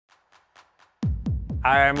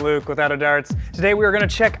Hi, I'm Luke with Out of Darts. Today we are going to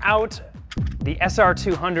check out the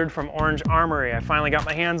SR200 from Armory. I finally got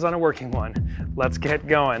my hands on a working one. Let's get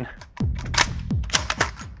going.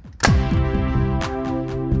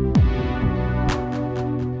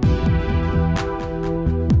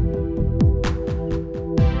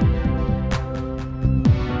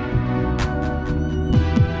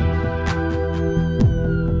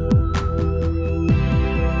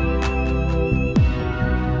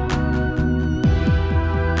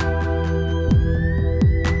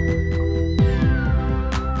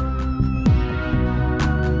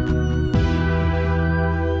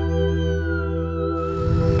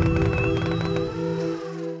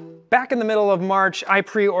 Back in the middle of March, I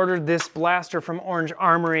pre-ordered this blaster from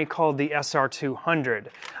Armory called the SR200.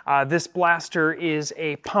 This blaster is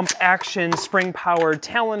a pump-action, spring-powered,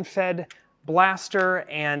 talon-fed blaster,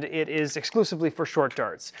 and it is exclusively for short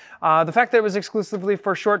darts. The fact that it was exclusively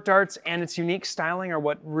for short darts and its unique styling are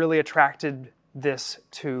what really attracted this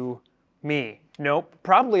to me. Nope,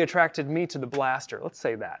 probably attracted me to the blaster, let's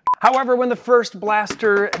say that. However, when the first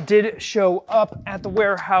blaster did show up at the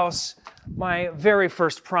warehouse, my very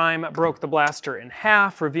first prime broke the blaster in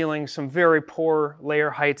half, revealing some very poor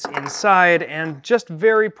layer heights inside and just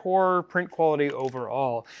very poor print quality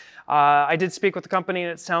overall. I did speak with the company,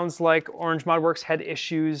 and it sounds like Orange ModWorks had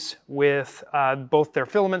issues with both their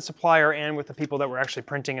filament supplier and with the people that were actually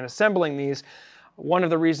printing and assembling these. One of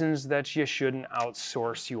the reasons that you shouldn't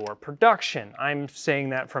outsource your production. I'm saying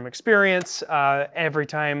that from experience. Every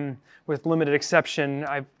time, with limited exception,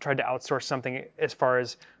 I've tried to outsource something as far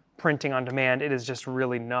as printing on demand. It is just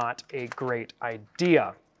really not a great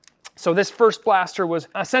idea. So this first blaster was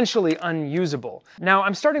essentially unusable. Now,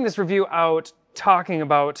 I'm starting this review out talking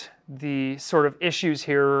about the sort of issues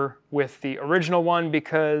here with the original one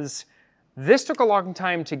because this took a long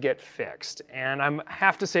time to get fixed, and I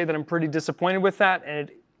have to say that I'm pretty disappointed with that, and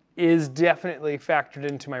it is definitely factored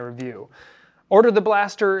into my review. Ordered the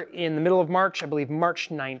blaster in the middle of March, I believe March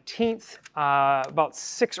 19th. About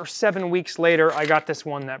 6 or 7 weeks later, I got this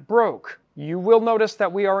one that broke. You will notice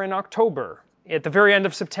that we are in October. At the very end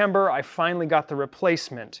of September, I finally got the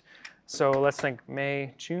replacement. So let's think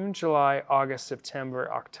May, June, July, August, September,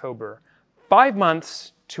 October. 5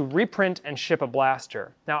 months to reprint and ship a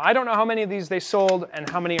blaster. Now, I don't know how many of these they sold and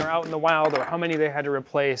how many are out in the wild or how many they had to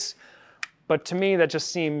replace, but to me that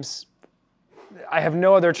just seems, I have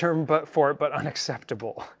no other term for it but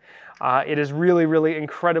unacceptable. It is really, really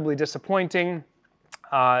incredibly disappointing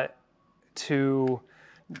to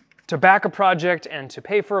back a project and to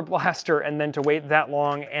pay for a blaster and then to wait that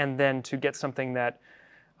long and then to get something that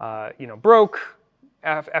broke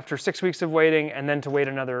after 6 weeks of waiting and then to wait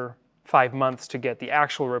another 5 months to get the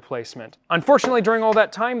actual replacement. Unfortunately, during all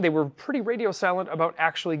that time, they were pretty radio silent about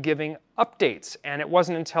actually giving updates, and it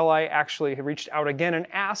wasn't until I actually reached out again and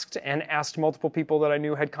asked multiple people that I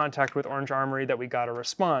knew had contact with Orange Armory that we got a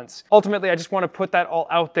response. Ultimately, I just want to put that all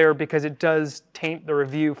out there because it does taint the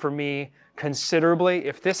review for me considerably.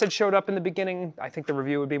 If this had showed up in the beginning, I think the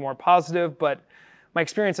review would be more positive, but my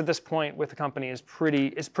experience at this point with the company is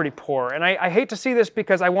pretty poor. And I hate to see this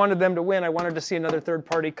because I wanted them to win. I wanted to see another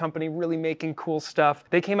third-party company really making cool stuff.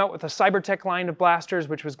 They came out with a Cybertek line of blasters,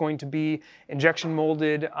 which was going to be injection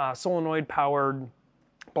molded, solenoid-powered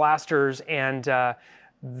blasters, and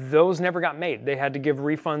those never got made. They had to give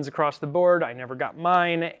refunds across the board. I never got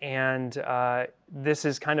mine, and this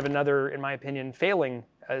is kind of another, in my opinion, failing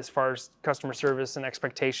as far as customer service and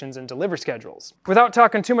expectations and delivery schedules. Without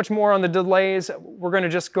talking too much more on the delays, we're going to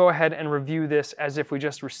just go ahead and review this as if we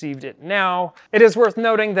just received it now. It is worth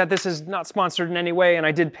noting that this is not sponsored in any way, and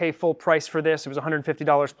I did pay full price for this. It was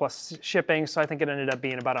 $150 plus shipping, so I think it ended up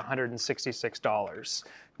being about $166.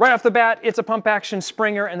 Right off the bat, it's a pump-action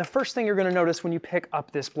Springer, and the first thing you're going to notice when you pick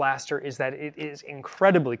up this blaster is that it is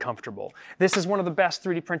incredibly comfortable. This is one of the best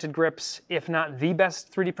 3D printed grips, if not the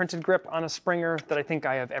best 3D printed grip on a Springer that I think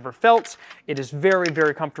I have ever felt. It is very,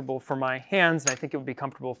 very comfortable for my hands, and I think it would be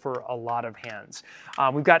comfortable for a lot of hands.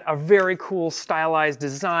 We've got a very cool stylized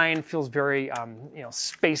design, feels very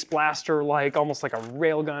space blaster-like, almost like a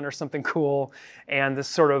railgun or something cool, and this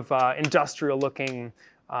sort of industrial-looking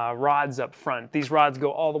rods up front. These rods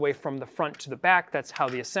go all the way from the front to the back. That's how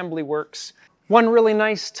the assembly works. One really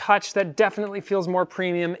nice touch that definitely feels more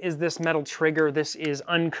premium is this metal trigger. This is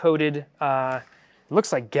uncoated. It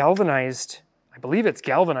looks like galvanized. I believe it's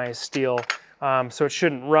galvanized steel. So it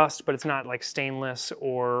shouldn't rust, but it's not like stainless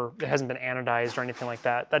or it hasn't been anodized or anything like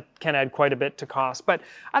that. That can add quite a bit to cost, but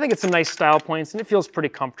I think it's some nice style points and it feels pretty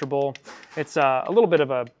comfortable. It's a little bit of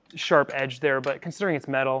a sharp edge there, but considering it's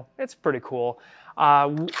metal, it's pretty cool.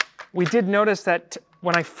 We did notice that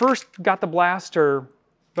when I first got the blaster,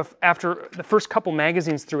 after the first couple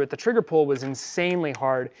magazines through it, the trigger pull was insanely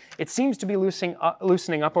hard. It seems to be loosening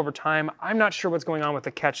up over time. I'm not sure what's going on with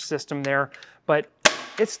the catch system there, but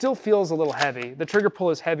it still feels a little heavy. The trigger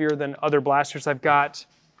pull is heavier than other blasters I've got,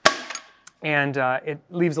 and it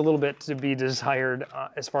leaves a little bit to be desired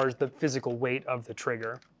as far as the physical weight of the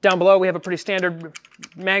trigger. Down below we have a pretty standard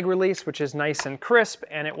mag release, which is nice and crisp,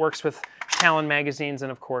 and it works with Talon magazines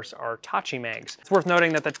and of course our Tachi mags. It's worth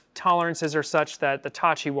noting that the tolerances are such that the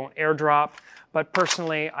Tachi won't airdrop, but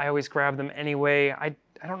personally I always grab them anyway. I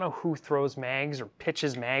don't know who throws mags or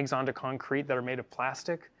pitches mags onto concrete that are made of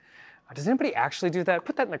plastic. Does anybody actually do that?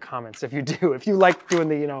 Put that in the comments if you do. If you like doing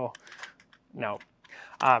the, no.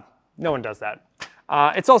 No one does that.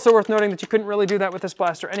 It's also worth noting that you couldn't really do that with this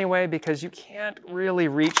blaster anyway, because you can't really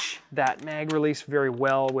reach that mag release very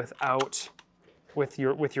well with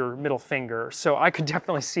your middle finger. So I could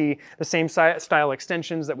definitely see the same style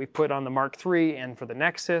extensions that we put on the Mark III and for the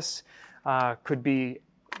Nexus could be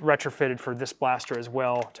retrofitted for this blaster as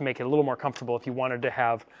well to make it a little more comfortable if you wanted to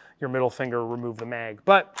have your middle finger remove the mag.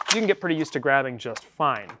 But you can get pretty used to grabbing just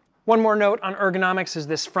fine. One more note on ergonomics is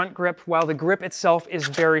this front grip. While the grip itself is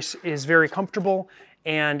very comfortable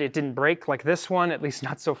and it didn't break like this one, at least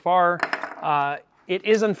not so far, it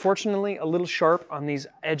is unfortunately a little sharp on these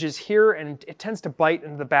edges here, and it tends to bite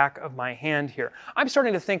into the back of my hand here. I'm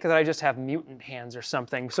starting to think that I just have mutant hands or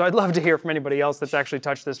something, so I'd love to hear from anybody else that's actually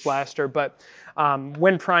touched this blaster, but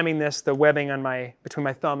when priming this, the webbing on between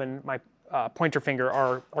my thumb and my pointer finger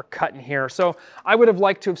are cut in here. So I would have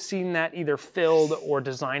liked to have seen that either filled or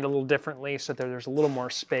designed a little differently so that there's a little more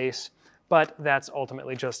space, but that's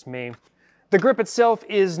ultimately just me. The grip itself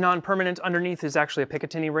is non-permanent. Underneath is actually a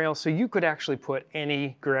Picatinny rail, so you could actually put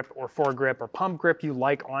any grip or foregrip or pump grip you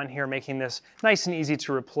like on here, making this nice and easy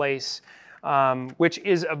to replace, which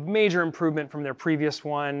is a major improvement from their previous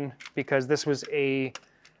one, because this was a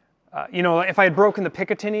if I had broken the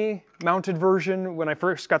Picatinny mounted version when I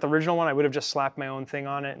first got the original one, I would have just slapped my own thing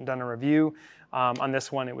on it and done a review. On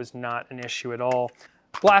this one, it was not an issue at all.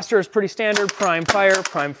 Blaster is pretty standard, prime fire,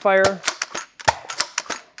 prime fire.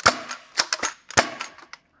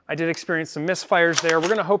 I did experience some misfires there. We're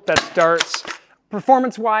gonna hope that's darts.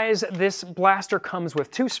 Performance-wise, this blaster comes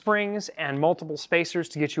with 2 springs and multiple spacers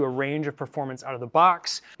to get you a range of performance out of the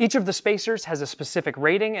box. Each of the spacers has a specific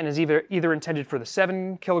rating and is either intended for the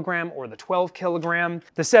 7 kilogram or the 12 kilogram.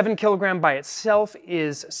 The 7 kilogram by itself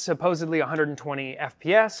is supposedly 120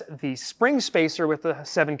 FPS. The spring spacer with the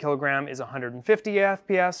 7 kilogram is 150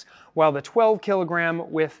 FPS, while the 12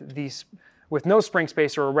 kilogram with no spring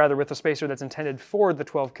spacer, or rather with a spacer that's intended for the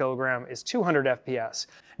 12 kilogram, is 200 FPS.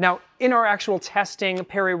 Now, in our actual testing,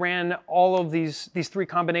 Perry ran all of these 3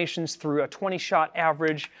 combinations through a 20-shot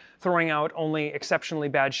average, throwing out only exceptionally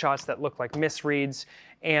bad shots that look like misreads,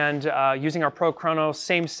 and using our Pro Chrono,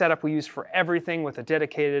 same setup we use for everything with a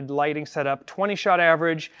dedicated lighting setup, 20-shot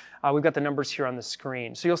average. We've got the numbers here on the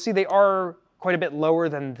screen. So you'll see they are quite a bit lower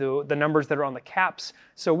than the numbers that are on the caps.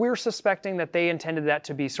 So we're suspecting that they intended that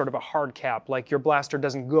to be sort of a hard cap, like your blaster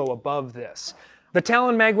doesn't go above this. The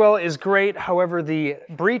Talon magwell is great, however the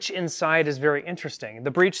breech inside is very interesting.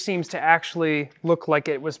 The breech seems to actually look like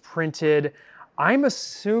it was printed, I'm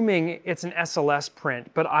assuming it's an SLS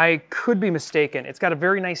print, but I could be mistaken. It's got a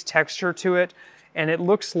very nice texture to it, and it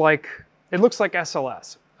looks like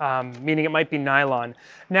SLS, meaning it might be nylon.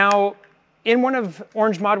 Now, in one of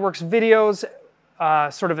Orange Modworks' videos,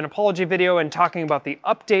 sort of an apology video and talking about the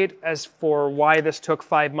update as for why this took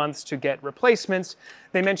 5 months to get replacements,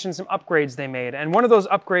 they mentioned some upgrades they made. And one of those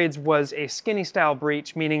upgrades was a skinny style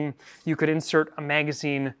breech, meaning you could insert a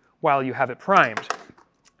magazine while you have it primed.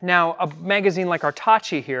 Now, a magazine like our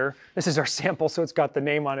Tachi here, this is our sample, so it's got the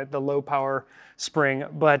name on it, the low power spring,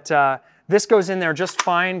 but this goes in there just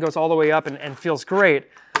fine, goes all the way up and feels great.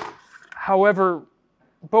 However,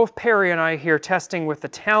 both Perry and I here testing with the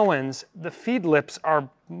Talons, the feed lips are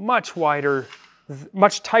much wider,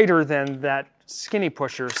 much tighter than that skinny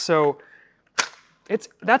pusher. So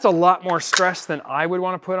that's a lot more stress than I would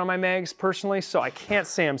want to put on my mags personally. So I can't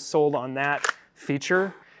say I'm sold on that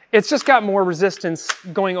feature. It's just got more resistance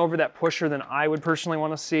going over that pusher than I would personally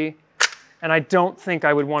want to see. And I don't think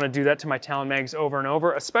I would want to do that to my Talon mags over and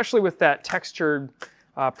over, especially with that textured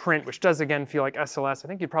print, which does again feel like SLS. I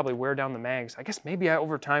think you'd probably wear down the mags. I guess maybe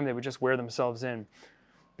over time they would just wear themselves in.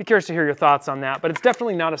 Be curious to hear your thoughts on that, but it's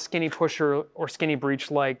definitely not a skinny pusher or skinny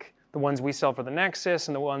breech like the ones we sell for the Nexus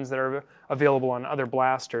and the ones that are available on other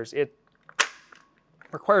blasters. It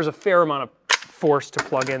requires a fair amount of force to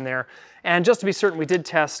plug in there. And just to be certain, we did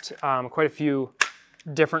test quite a few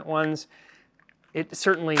different ones. It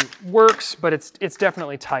certainly works, but it's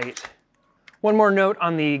definitely tight. One more note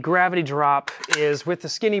on the gravity drop is with the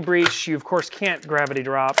skinny breech, you of course can't gravity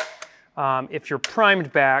drop. If you're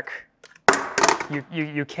primed back,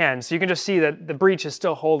 you can. So you can just see that the breech is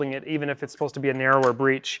still holding it, even if it's supposed to be a narrower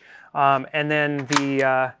breech. And then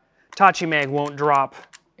the Tachi mag won't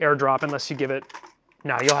air drop unless you give it.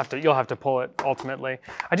 No, you'll have to pull it ultimately.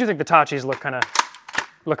 I do think the Tachis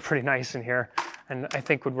look pretty nice in here, and I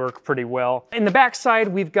think would work pretty well. In the back side,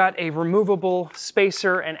 we've got a removable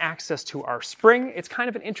spacer and access to our spring. It's kind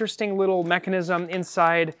of an interesting little mechanism.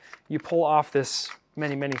 Inside, you pull off this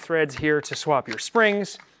many threads here to swap your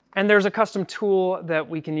springs. And there's a custom tool that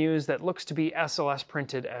we can use that looks to be SLS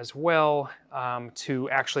printed as well to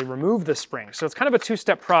actually remove the spring. So it's kind of a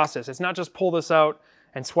two-step process. It's not just pull this out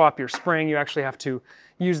and swap your spring. You actually have to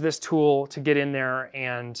use this tool to get in there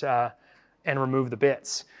and remove the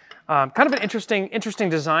bits. Kind of an interesting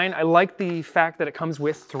design. I like the fact that it comes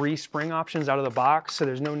with 3 spring options out of the box, so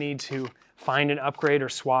there's no need to find an upgrade or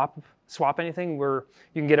swap anything, where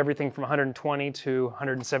you can get everything from 120 to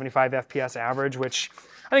 175 FPS average, which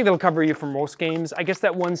I think that'll cover you for most games. I guess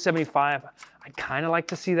that 175, I'd kind of like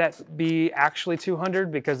to see that be actually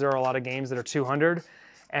 200, because there are a lot of games that are 200.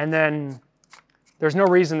 And then there's no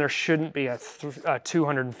reason there shouldn't be a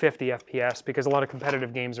 250 FPS, because a lot of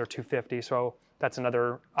competitive games are 250, so that's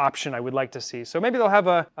another option I would like to see. So maybe they'll have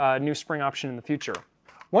a new spring option in the future.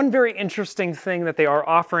 One very interesting thing that they are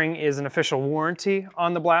offering is an official warranty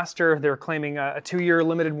on the blaster. They're claiming a 2-year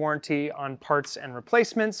limited warranty on parts and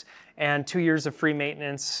replacements, and 2 years of free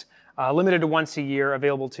maintenance, limited to once a year,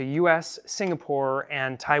 available to US, Singapore,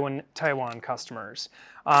 and Taiwan customers.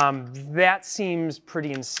 That seems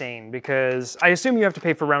pretty insane, because I assume you have to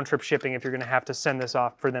pay for round-trip shipping if you're gonna have to send this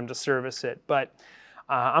off for them to service it. But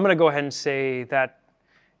I'm gonna go ahead and say that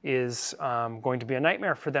is going to be a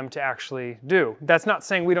nightmare for them to actually do. That's not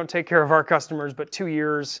saying we don't take care of our customers, but 2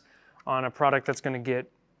 years on a product that's going to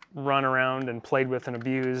get run around and played with and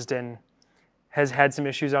abused and has had some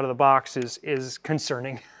issues out of the box is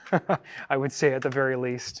concerning, I would say at the very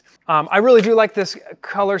least. I really do like this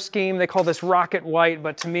color scheme. They call this rocket white,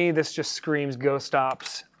 but to me this just screams Ghost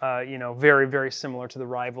Ops. You know, very similar to the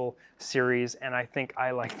rival series, and I think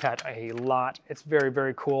I like that a lot. It's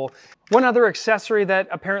very cool. One other accessory that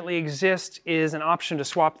apparently exists is an option to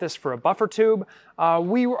swap this for a buffer tube.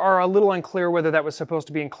 We are a little unclear whether that was supposed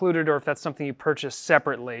to be included or if that's something you purchase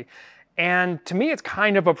separately. And to me it's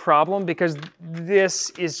kind of a problem, because this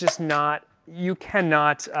is just not, you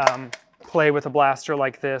cannot play with a blaster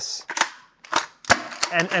like this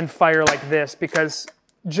and fire like this, because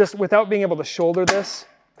just without being able to shoulder this,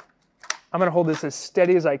 I'm gonna hold this as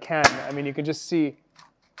steady as I can. I mean, you can just see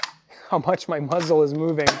how much my muzzle is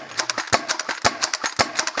moving.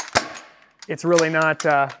 It's really not,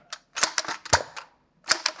 that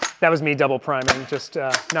was me double priming, just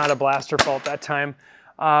not a blaster fault that time.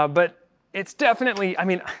 But it's definitely, I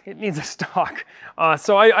mean, it needs a stock.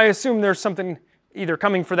 So I assume there's something either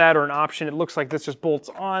coming for that or an option. It looks like this just bolts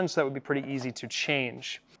on, so that would be pretty easy to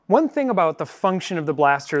change. One thing about the function of the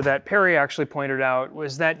blaster that Perry actually pointed out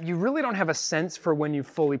was that you really don't have a sense for when you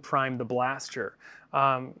fully prime the blaster.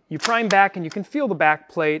 You prime back and you can feel the back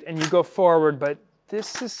plate and you go forward, but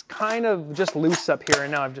this is kind of just loose up here,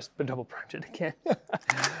 and now I've just double primed it again.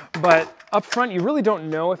 But up front, you really don't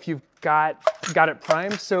know if you've got it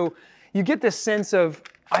primed, so you get this sense of,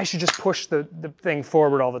 I should just push the thing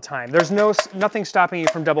forward all the time. There's nothing stopping you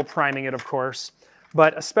from double priming it, of course.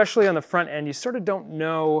 But especially on the front end, you sort of don't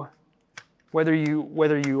know whether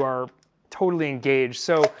you are totally engaged.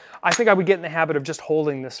 So I think I would get in the habit of just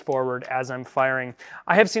holding this forward as I'm firing.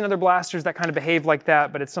 I have seen other blasters that kind of behave like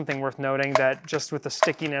that, but it's something worth noting that just with the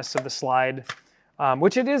stickiness of the slide,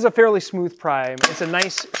 which it is a fairly smooth prime, it's a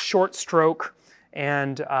nice short stroke,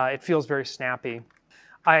 and it feels very snappy.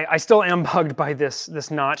 I still am bugged by this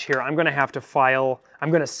notch here. I'm gonna have to file,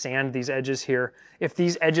 I'm gonna sand these edges here. If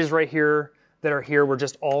these edges right here that are here were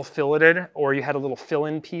just all filleted, or you had a little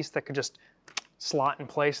fill-in piece that could just slot in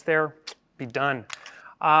place there, be done.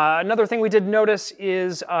 Another thing we did notice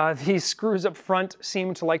is these screws up front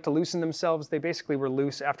seem to like to loosen themselves. They basically were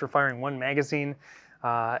loose after firing one magazine.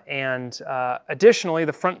 Additionally,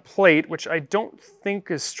 the front plate, which I don't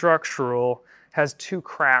think is structural, has 2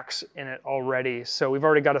 cracks in it already. So we've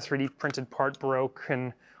already got a 3D printed part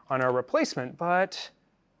broken on our replacement, but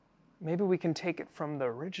maybe we can take it from the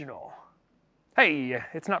original. Hey,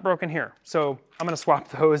 it's not broken here. So I'm gonna swap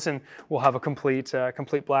those and we'll have a complete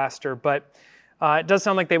blaster. But it does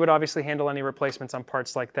sound like they would obviously handle any replacements on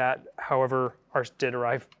parts like that. However, ours did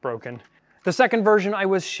arrive broken. The second version I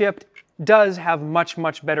was shipped does have much,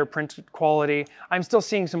 much better print quality. I'm still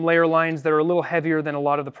seeing some layer lines that are a little heavier than a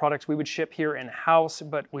lot of the products we would ship here in-house,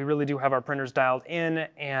 but we really do have our printers dialed in,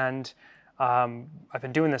 and I've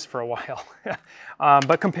been doing this for a while.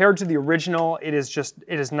 But compared to the original, it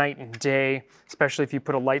is night and day, especially if you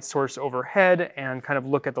put a light source overhead and kind of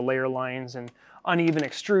look at the layer lines and uneven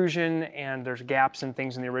extrusion, and there's gaps and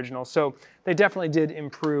things in the original. So they definitely did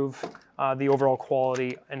improve the overall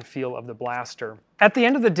quality and feel of the blaster. At the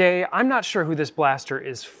end of the day, I'm not sure who this blaster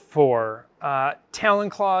is for. Talon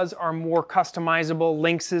claws are more customizable,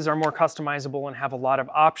 lynxes are more customizable and have a lot of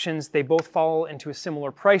options. They both fall into a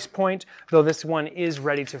similar price point, though this one is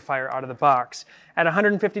ready to fire out of the box. At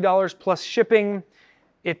 $150 plus shipping,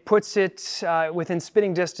 it puts it within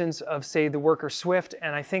spitting distance of, say, the Worker Swift,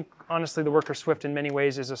 and I think, honestly, the Worker Swift in many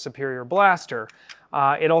ways is a superior blaster.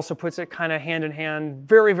 It also puts it kind of hand in hand,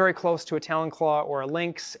 very, very close to a Talon Claw or a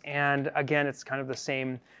Lynx, and again, it's kind of the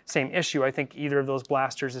same issue. I think either of those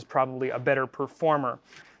blasters is probably a better performer.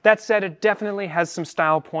 That said, it definitely has some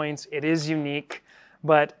style points. It is unique,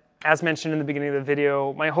 but as mentioned in the beginning of the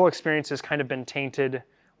video, my whole experience has kind of been tainted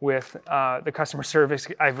with the customer service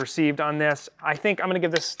I've received on this. I think I'm gonna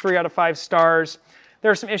give this 3 out of 5 stars. There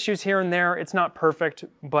are some issues here and there. It's not perfect,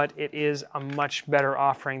 but it is a much better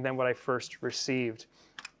offering than what I first received.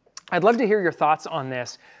 I'd love to hear your thoughts on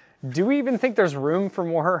this. Do we even think there's room for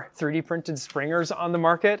more 3D printed springers on the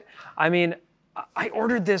market? I mean, I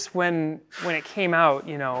ordered this when it came out,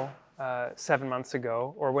 7 months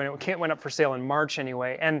ago, or when it went up for sale in March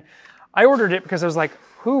anyway. And I ordered it because I was like,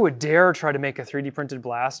 who would dare try to make a 3D printed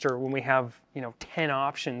blaster when we have, 10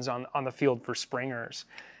 options on the field for springers?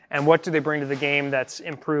 And what do they bring to the game that's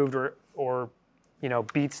improved or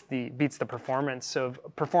beats the performance or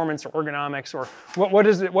ergonomics, or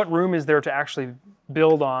what room is there to actually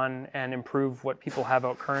build on and improve what people have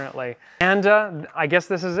out currently? And I guess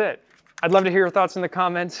this is it. I'd love to hear your thoughts in the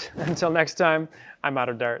comments. Until next time, I'm out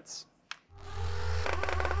of darts.